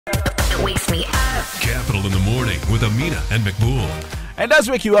Capital in the Morning with Amina and McBool. And does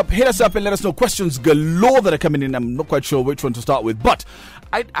wake you up, hit us up and let us know questions galore that are coming in. I'm not quite sure which one to start with. But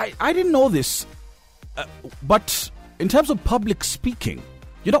I didn't know this. But in terms of public speaking,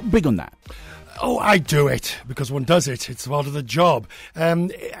 you're not big on that. Oh, I do it because one does it. It's part of the job.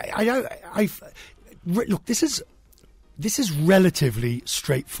 Look, this is relatively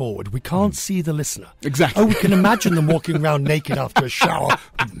straightforward. We can't see the listener. Exactly. Oh, we can imagine them walking around naked after a shower.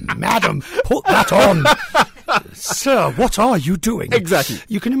 Madam, put that on. Sir, what are you doing? Exactly.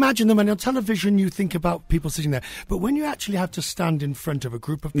 You can imagine them, and on television you think about people sitting there. But when you actually have to stand in front of a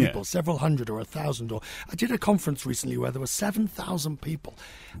group of people, several hundred or 1,000, or I did a conference recently where there were 7,000 people.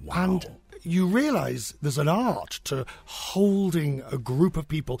 Wow. And you realise there's an art to holding a group of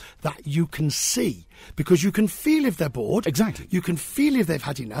people that you can see, because you can feel if they're bored. Exactly. You can feel if they've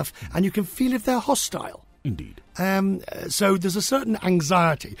had enough, and you can feel if they're hostile. Indeed. So there's a certain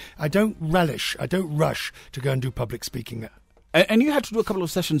anxiety. I don't rush to go and do public speaking. And you had to do a couple of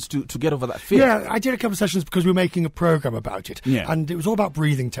sessions to get over that fear. Yeah, I did a couple of sessions because we were making a programme about it. Yeah. And it was all about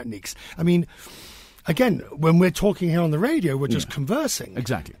breathing techniques. I mean, again, when we're talking here on the radio, we're just conversing.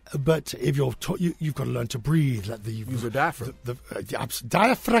 Exactly. But if you've got to learn to breathe. Let the use a diaphragm.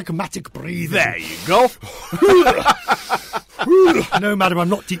 Diaphragmatic breathing. There you go. No, madam, I'm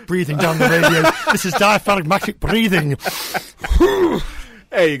not deep breathing down the radio. This is diaphragmatic breathing.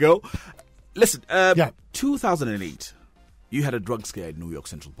 There you go. Listen, 2008, you had a drug scare in New York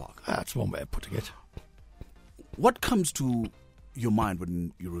Central Park. That's one way of putting it. What comes to your mind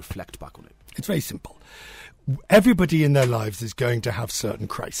when you reflect back on it? It's very simple. Everybody in their lives is going to have certain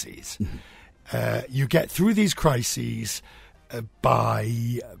crises. Mm-hmm. You get through these crises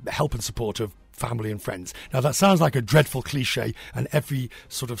by help and support of family and friends. Now, that sounds like a dreadful cliche, and every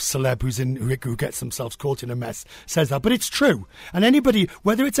sort of celeb who gets themselves caught in a mess says that, but it's true. And anybody,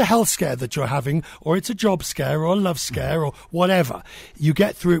 whether it's a health scare that you're having, or it's a job scare, or a love scare, or whatever, you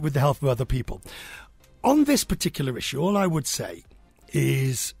get through it with the help of other people. On this particular issue, all I would say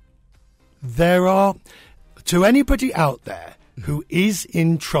is there are, to anybody out there who is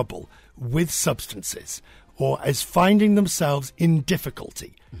in trouble with substances or is finding themselves in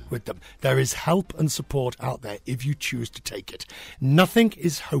difficulty with them, there is help and support out there if you choose to take it. Nothing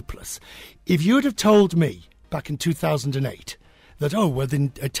is hopeless. If you would have told me back in 2008 that, within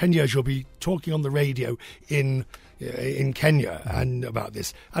 10 years you'll be talking on the radio in Kenya and about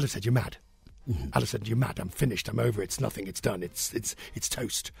this, I'd have said, you're mad. Mm-hmm. I'd have said, you're mad, I'm finished, I'm over, it's nothing, it's done, it's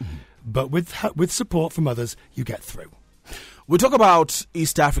toast. Mm-hmm. But with support from others, you get through. We talk about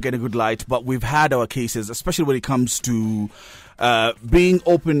East Africa in a good light, but we've had our cases, especially when it comes to being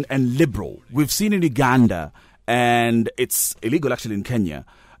open and liberal. We've seen in Uganda, and it's illegal actually in Kenya.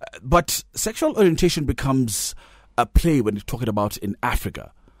 But sexual orientation becomes a play when you're talking about in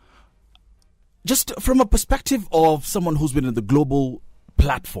Africa. Just from a perspective of someone who's been in the global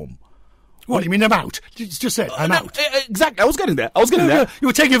platform. What, you mean I'm out? Just say it, I'm out. Exactly, I was getting there. You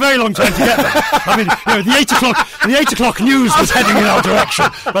were taking a very long time to get there. I mean, the 8 o'clock news was heading in our direction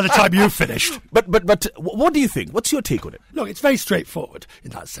by the time you finished. But what do you think? What's your take on it? Look, it's very straightforward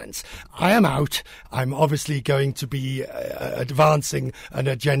in that sense. I am out. I'm obviously going to be advancing an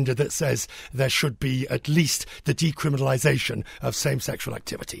agenda that says there should be at least the decriminalisation of same-sexual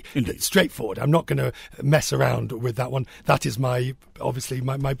activity. Indeed. It's straightforward. I'm not going to mess around with that one. That is my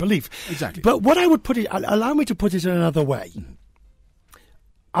belief. Exactly. But what I would put it, allow me to put it in another way.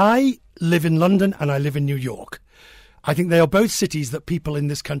 I live in London and I live in New York. I think they are both cities that people in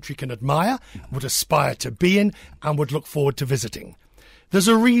this country can admire, would aspire to be in, and would look forward to visiting. There's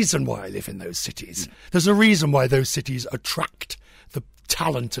a reason why I live in those cities. There's a reason why those cities attract the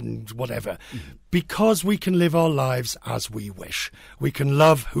talent and whatever. Because we can live our lives as we wish. We can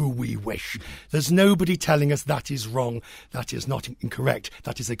love who we wish. There's nobody telling us that is wrong, that is not incorrect,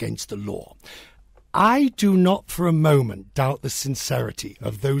 that is against the law. I do not for a moment doubt the sincerity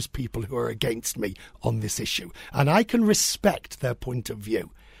of those people who are against me on this issue, and I can respect their point of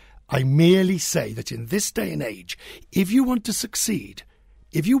view. I merely say that in this day and age, if you want to succeed,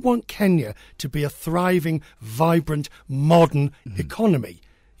 if you want Kenya to be a thriving, vibrant, modern economy,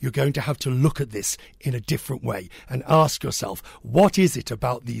 you're going to have to look at this in a different way and ask yourself, what is it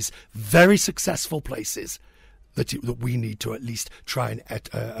about these very successful places that we need to at least try and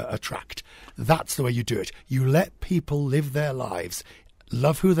attract? That's the way you do it. You let people live their lives,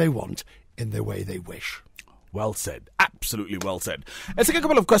 love who they want, in the way they wish. Well said. Absolutely well said. Let's take a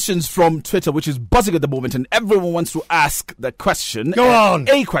couple of questions from Twitter, which is buzzing at the moment, and everyone wants to ask the question. Go on.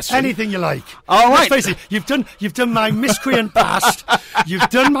 A question. Anything you like. All right. Let's face it, you've done my miscreant past. You've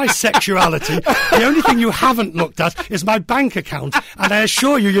done my sexuality. The only thing you haven't looked at is my bank account, and I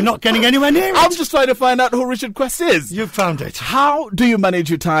assure you, you're not getting anywhere near it. I'm just trying to find out who Richard Quest is. You've found it. How do you manage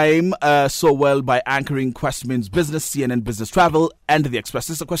your time so well by anchoring Quest Means Business, CNN Business Travel, and The Express?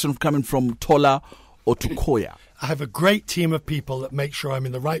 This is a question coming from Tola Otukoya. I have a great team of people that make sure I'm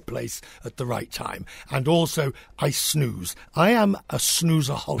in the right place at the right time. And also, I snooze. I am a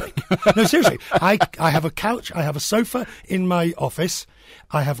snoozeaholic. No, seriously. I have a couch, I have a sofa in my office.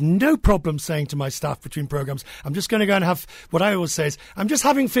 I have no problem saying to my staff between programs, I'm just going to go and have, what I always say is, I'm just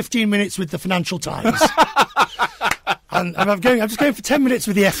having 15 minutes with the Financial Times. And I'm just going for 10 minutes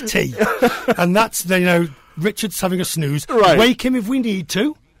with the FT. And that's, Richard's having a snooze. Right. Wake him if we need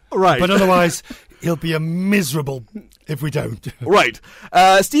to. Right. But otherwise, he'll be a miserable if we don't. Right.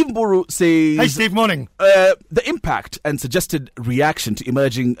 Steve Buru says... Hey, Steve, morning. The impact and suggested reaction to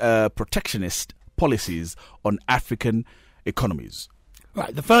emerging protectionist policies on African economies.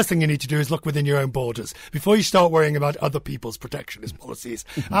 Right, the first thing you need to do is look within your own borders. Before you start worrying about other people's protectionist policies,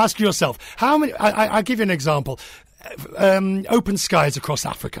 ask yourself, how many... I'll give you an example. Open skies across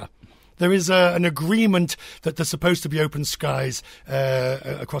Africa. There is an agreement that there's supposed to be open skies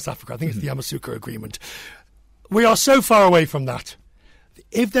across Africa. I think it's the Yamoussoukro Agreement. We are so far away from that.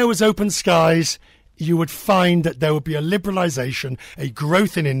 If there was open skies, you would find that there would be a liberalisation, a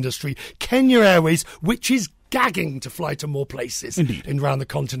growth in industry. Kenya Airways, which is gagging to fly to more places around the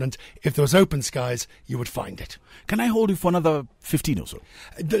continent. If there was open skies, you would find it. Can I hold you for another 15 or so?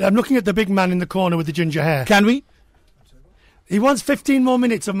 I'm looking at the big man in the corner with the ginger hair. Can we? He wants 15 more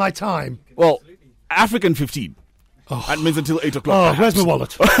minutes of my time. Well, African 15. Oh. That means until 8 o'clock. Oh, where's my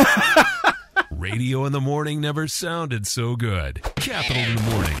wallet? Radio in the morning never sounded so good. Capital in the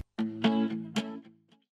morning.